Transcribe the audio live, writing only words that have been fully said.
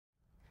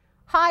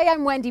Hi,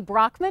 I'm Wendy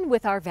Brockman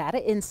with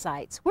Arvada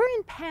Insights. We're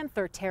in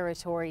Panther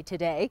territory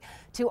today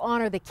to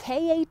honor the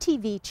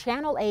KATV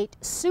Channel 8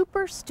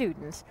 Super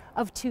Student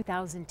of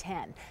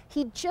 2010.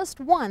 He just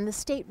won the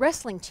state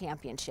wrestling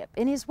championship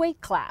in his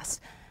weight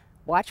class.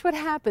 Watch what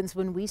happens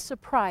when we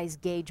surprise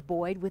Gage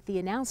Boyd with the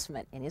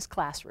announcement in his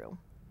classroom.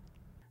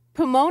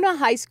 Pomona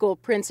High School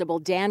Principal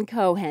Dan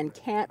Cohen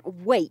can't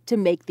wait to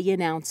make the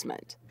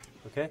announcement.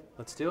 Okay,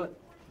 let's do it.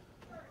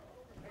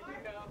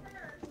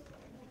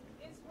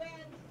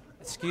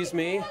 Excuse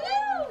me.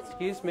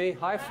 Excuse me.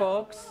 Hi,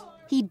 folks.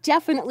 He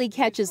definitely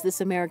catches this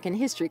American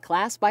history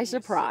class by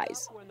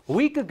surprise. A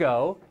week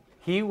ago,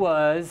 he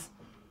was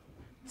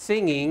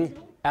singing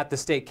at the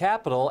state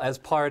capitol as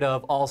part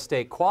of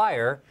all-state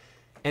choir,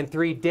 and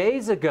 3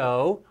 days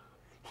ago,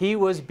 he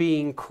was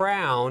being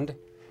crowned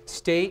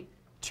state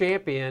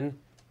champion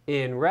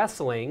in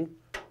wrestling.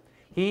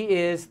 He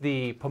is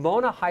the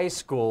Pomona High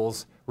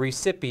School's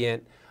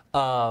recipient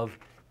of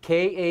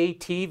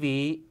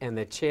KATV and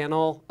the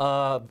Channel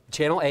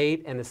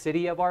 8 and the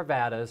City of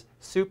Arvada's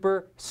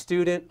Super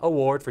Student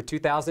Award for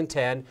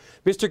 2010,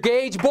 Mr.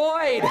 Gage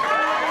Boyd.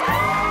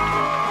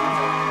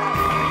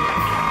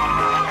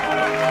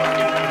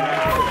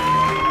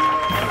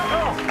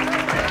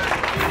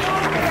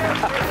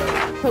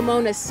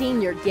 Pomona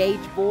senior Gage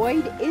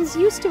Boyd is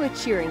used to a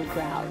cheering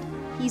crowd.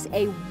 He's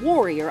a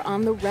warrior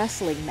on the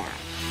wrestling mat.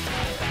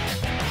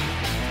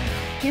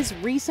 His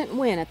recent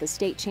win at the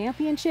state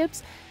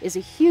championships is a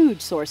huge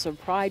source of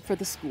pride for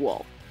the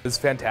school. It's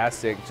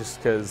fantastic just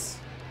because,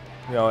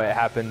 you know, it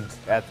happened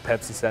at the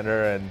Pepsi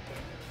Center and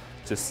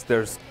just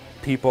there's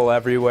people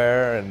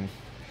everywhere and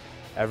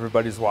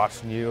everybody's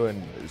watching you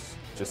and it's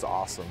just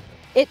awesome.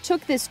 It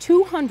took this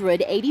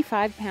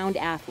 285-pound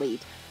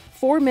athlete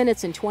 4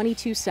 minutes and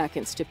 22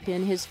 seconds to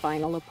pin his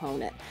final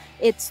opponent.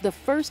 It's the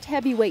first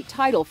heavyweight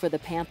title for the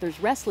Panthers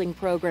wrestling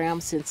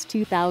program since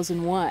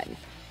 2001.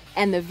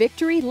 And the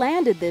victory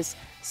landed this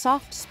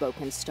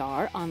soft-spoken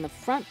star on the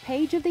front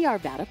page of the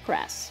Arvada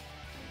Press.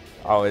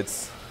 Oh,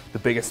 it's the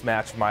biggest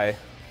match of my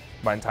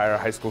entire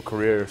high school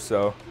career,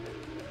 so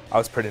I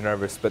was pretty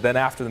nervous. But then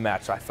after the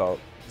match, I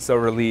felt so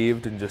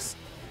relieved and just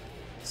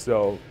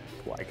so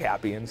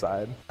happy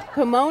inside.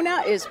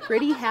 Pomona is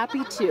pretty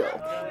happy too.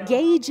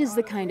 Gage is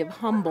the kind of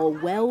humble,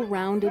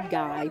 well-rounded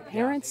guy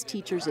parents,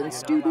 teachers, and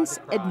students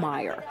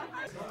admire.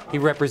 He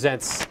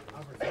represents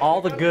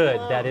all the good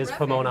that is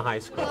Pomona High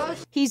School.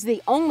 He's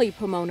the only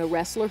Pomona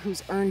wrestler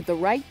who's earned the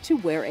right to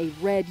wear a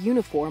red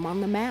uniform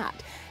on the mat.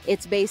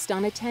 It's based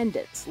on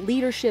attendance,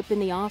 leadership in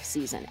the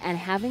off-season, and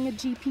having a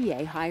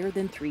GPA higher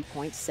than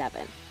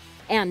 3.7.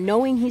 And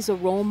knowing he's a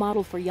role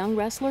model for young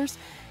wrestlers,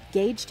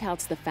 Gage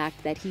touts the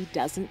fact that he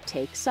doesn't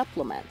take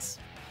supplements.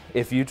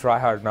 If you try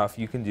hard enough,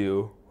 you can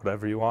do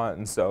whatever you want.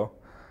 And so,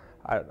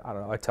 I don't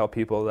know, I tell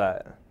people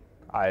that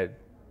I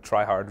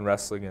try hard in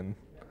wrestling in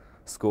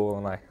school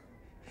and I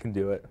can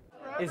do it.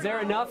 Is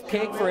there enough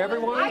cake for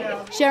everyone?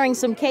 Sharing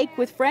some cake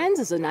with friends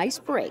is a nice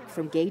break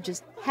from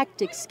Gage's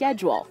hectic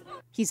schedule.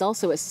 He's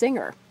also a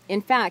singer.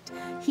 In fact,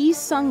 he's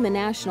sung the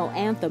national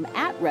anthem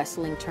at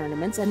wrestling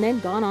tournaments and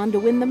then gone on to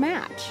win the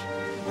match.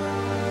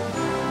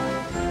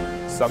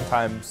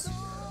 Sometimes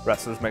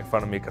wrestlers make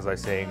fun of me because I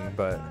sing,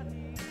 but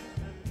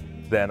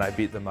then I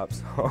beat them up,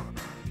 so.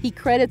 He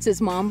credits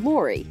his mom,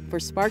 Lori, for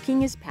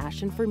sparking his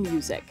passion for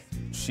music.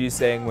 She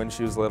sang when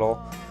she was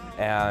little,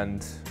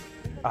 and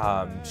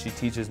she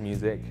teaches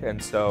music,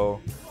 and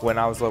so when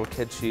I was a little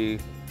kid, she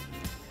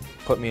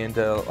put me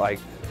into like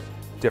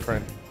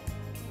different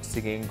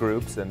singing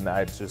groups, and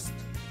I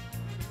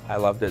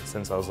loved it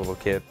since I was a little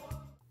kid.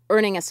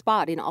 Earning a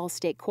spot in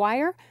all-state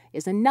choir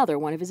is another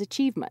one of his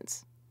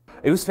achievements.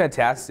 It was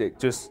fantastic,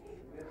 just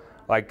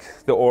like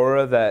the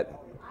aura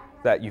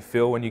that you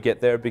feel when you get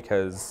there,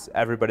 because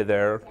everybody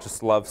there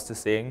just loves to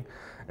sing,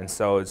 and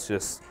so it's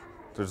just,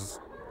 there's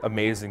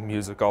amazing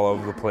music all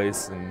over the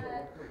place, and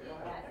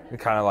it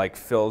kind of like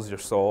fills your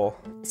soul.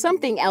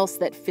 Something else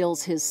that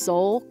fills his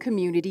soul,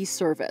 community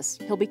service.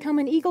 He'll become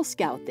an Eagle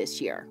Scout this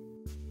year.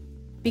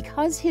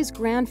 Because his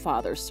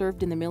grandfather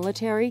served in the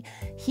military,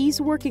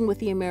 he's working with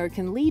the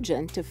American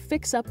Legion to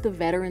fix up the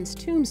veterans'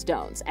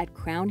 tombstones at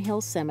Crown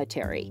Hill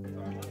Cemetery.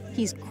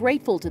 He's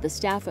grateful to the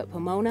staff at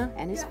Pomona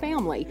and his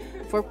family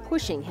for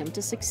pushing him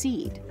to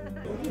succeed.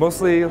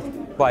 Mostly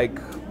like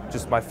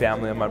just my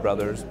family and my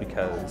brothers,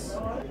 because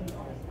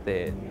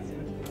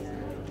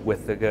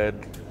with the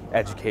good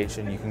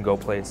education you can go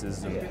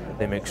places and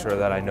they make sure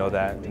that I know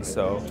that, and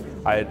so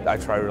I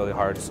try really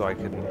hard so I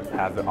can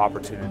have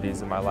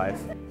opportunities in my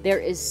life. There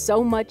is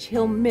so much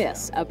he'll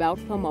miss about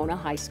Pomona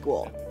High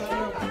School.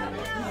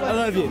 I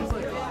love you.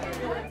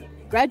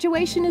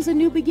 Graduation is a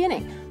new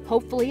beginning.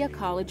 Hopefully a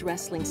college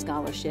wrestling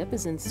scholarship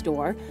is in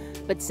store,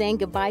 but saying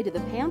goodbye to the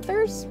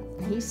Panthers,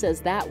 he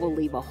says that will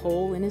leave a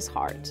hole in his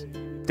heart.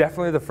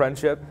 Definitely the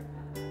friendship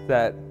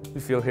that you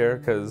feel here,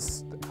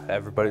 because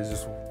everybody's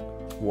just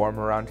warm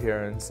around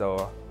here, and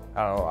so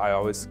I don't know, I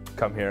always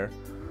come here,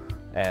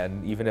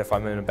 and even if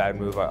I'm in a bad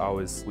mood, I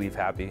always leave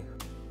happy.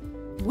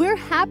 We're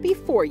happy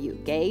for you,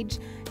 Gage.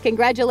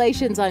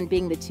 Congratulations on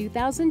being the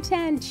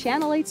 2010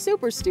 Channel 8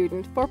 Super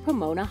Student for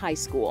Pomona High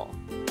School.